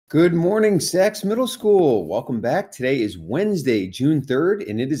Good morning, Sachs Middle School. Welcome back. Today is Wednesday, June 3rd,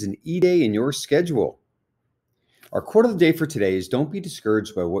 and it is an E-Day in your schedule. Our quote of the day for today is, don't be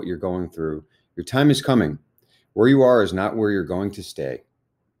discouraged by what you're going through. Your time is coming. Where you are is not where you're going to stay.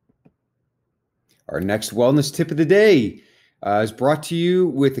 Our next wellness tip of the day is brought to you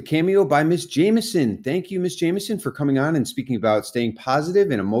with a cameo by Miss Jameson. Thank you, Miss Jameson, for coming on and speaking about staying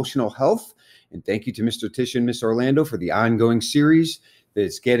positive and emotional health. And thank you to Mr. Tish and Miss Orlando for the ongoing series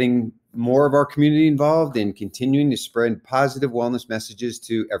that's getting more of our community involved and continuing to spread positive wellness messages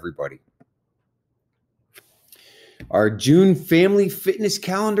to everybody. Our June family fitness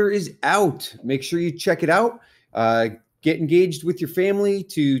calendar is out. Make sure you check it out. Get engaged with your family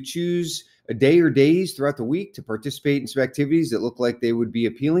to choose a day or days throughout the week to participate in some activities that look like they would be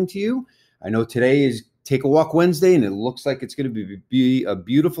appealing to you. I know today is Take a Walk Wednesday, and it looks like it's going to be a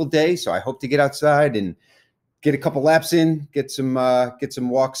beautiful day. So I hope to get outside and get a couple laps in, get some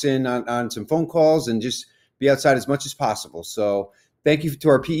walks in on some phone calls, and just be outside as much as possible. So thank you to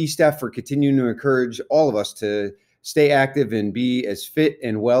our PE staff for continuing to encourage all of us to stay active and be as fit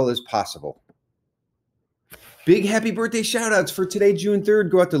and well as possible. Big happy birthday shout outs for today, June 3rd.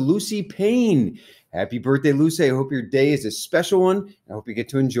 Go out to Lucy Payne. Happy birthday, Lucy. I hope your day is a special one. I hope you get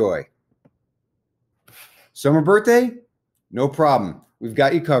to enjoy. Summer birthday? No problem. We've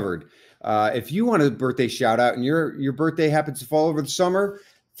got you covered. If you want a birthday shout out and your birthday happens to fall over the summer,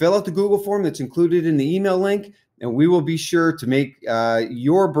 fill out the Google form that's included in the email link, and we will be sure to make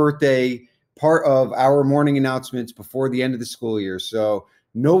your birthday part of our morning announcements before the end of the school year. So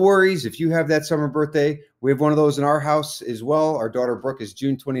no worries if you have that summer birthday. We have one of those in our house as well. Our daughter Brooke is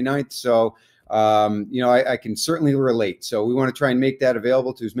June 29th. So, I can certainly relate. So we want to try and make that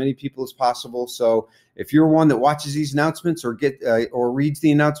available to as many people as possible. So if you're one that watches these announcements or reads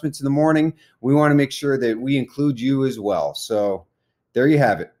the announcements in the morning, we want to make sure that we include you as well. So there you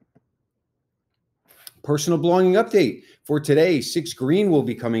have it. Personal belonging update for today. 6th green will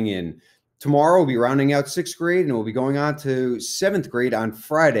be coming in. Tomorrow we'll be rounding out 6th grade, and we'll be going on to 7th grade on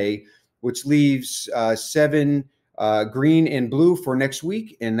Friday, which leaves 7 green and blue for next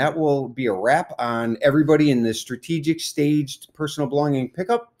week. And that will be a wrap on everybody in the strategic staged personal belonging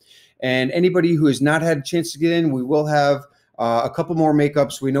pickup. And anybody who has not had a chance to get in, we will have a couple more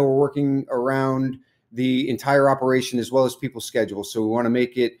makeups. We know we're working around the entire operation as well as people's schedules. So we want to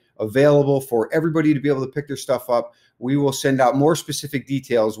make it available for everybody to be able to pick their stuff up. We will send out more specific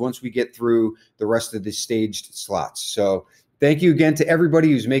details once we get through the rest of the staged slots. So thank you again to everybody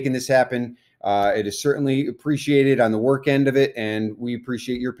who's making this happen. It is certainly appreciated on the work end of it, and we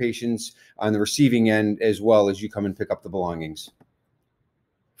appreciate your patience on the receiving end as well as you come and pick up the belongings.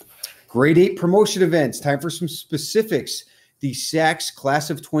 Grade 8 promotion events. Time for some specifics. The Sachs Class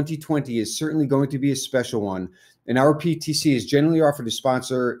of 2020 is certainly going to be a special one, and our PTC is generally offered to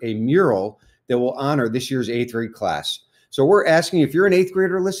sponsor a mural that will honor this year's 8th grade class. So we're asking, if you're an 8th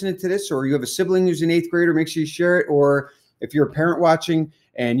grader listening to this, or you have a sibling who's an 8th grader, make sure you share it. Or if you're a parent watching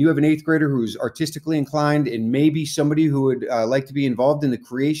and you have an 8th grader who's artistically inclined and maybe somebody who would like to be involved in the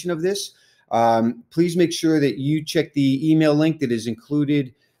creation of this, please make sure that you check the email link that is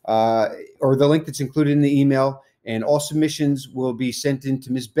included, or the link that's included in the email. And all submissions will be sent in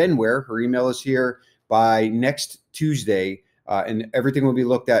to Ms. Benware. Her email is here by next Tuesday. And everything will be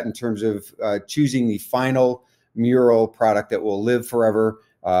looked at in terms of choosing the final mural product that will live forever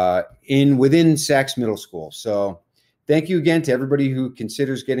within Sachs Middle School. So thank you again to everybody who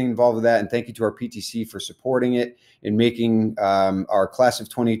considers getting involved with that. And thank you to our PTC for supporting it and making our Class of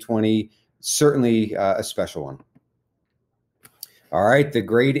 2020 certainly a special one. All right, the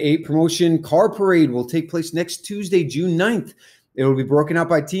Grade 8 promotion car parade will take place next Tuesday, June 9th. It will be broken out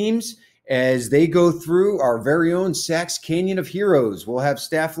by teams as they go through our very own Sachs Canyon of Heroes. We'll have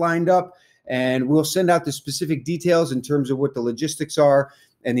staff lined up, and we'll send out the specific details in terms of what the logistics are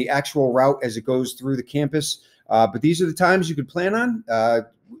and the actual route as it goes through the campus. But these are the times you could plan on.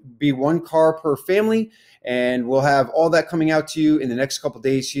 Be 1 car per family, and we'll have all that coming out to you in the next couple of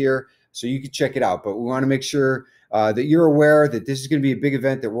days here, so you can check it out. But we want to make sure that you're aware that this is going to be a big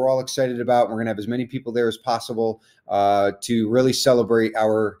event that we're all excited about. We're going to have as many people there as possible to really celebrate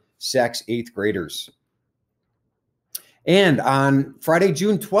our Sachs 8th graders. And on Friday,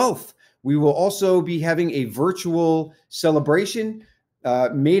 June 12th, we will also be having a virtual celebration.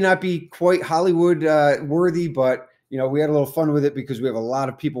 May not be quite Hollywood worthy, but we had a little fun with it because we have a lot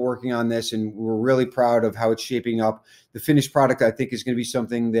of people working on this, and we're really proud of how it's shaping up. The finished product, I think, is going to be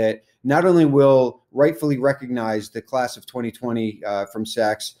something that not only will rightfully recognize the Class of 2020 from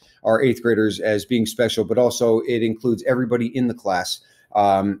Sachs, our 8th graders, as being special, but also it includes everybody in the class.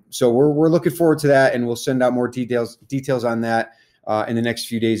 So we're looking forward to that, and we'll send out more details on that in the next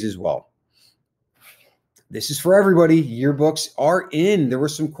few days as well. This is for everybody. Yearbooks are in. There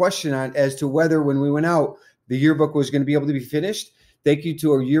was some question as to whether when we went out, the yearbook was going to be able to be finished. Thank you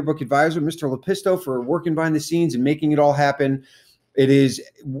to our yearbook advisor, Mr. Lepisto, for working behind the scenes and making it all happen. It is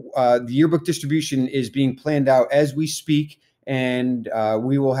the yearbook distribution is being planned out as we speak, and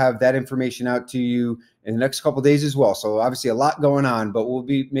we will have that information out to you in the next couple of days as well. So obviously a lot going on, but we'll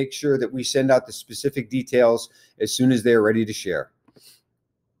make sure that we send out the specific details as soon as they're ready to share.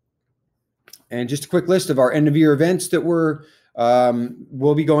 And just a quick list of our end of year events that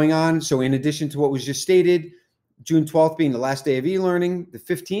will be going on. So in addition to what was just stated, June 12th being the last day of e-learning, the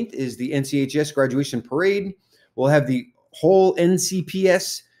 15th is the NCHS graduation parade. We'll have the whole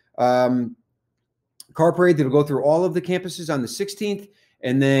NCPS car parade that will go through all of the campuses on the 16th.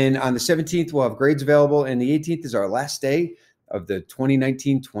 And then on the 17th, we'll have grades available. And the 18th is our last day of the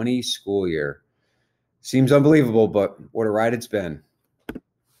 2019-20 school year. Seems unbelievable, but what a ride it's been.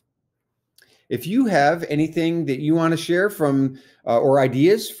 If you have anything that you want to share from or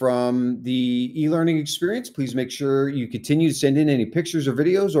ideas from the e-learning experience, please make sure you continue to send in any pictures or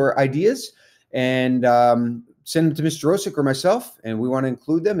videos or ideas and send them to Mr. Rosick or myself, and we want to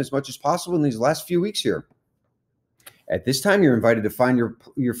include them as much as possible in these last few weeks here. At this time, you're invited to find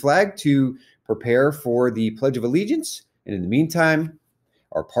your flag to prepare for the Pledge of Allegiance. And in the meantime,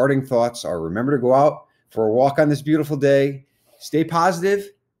 our parting thoughts are remember to go out for a walk on this beautiful day, stay positive,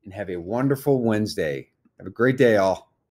 and have a wonderful Wednesday. Have a great day, all.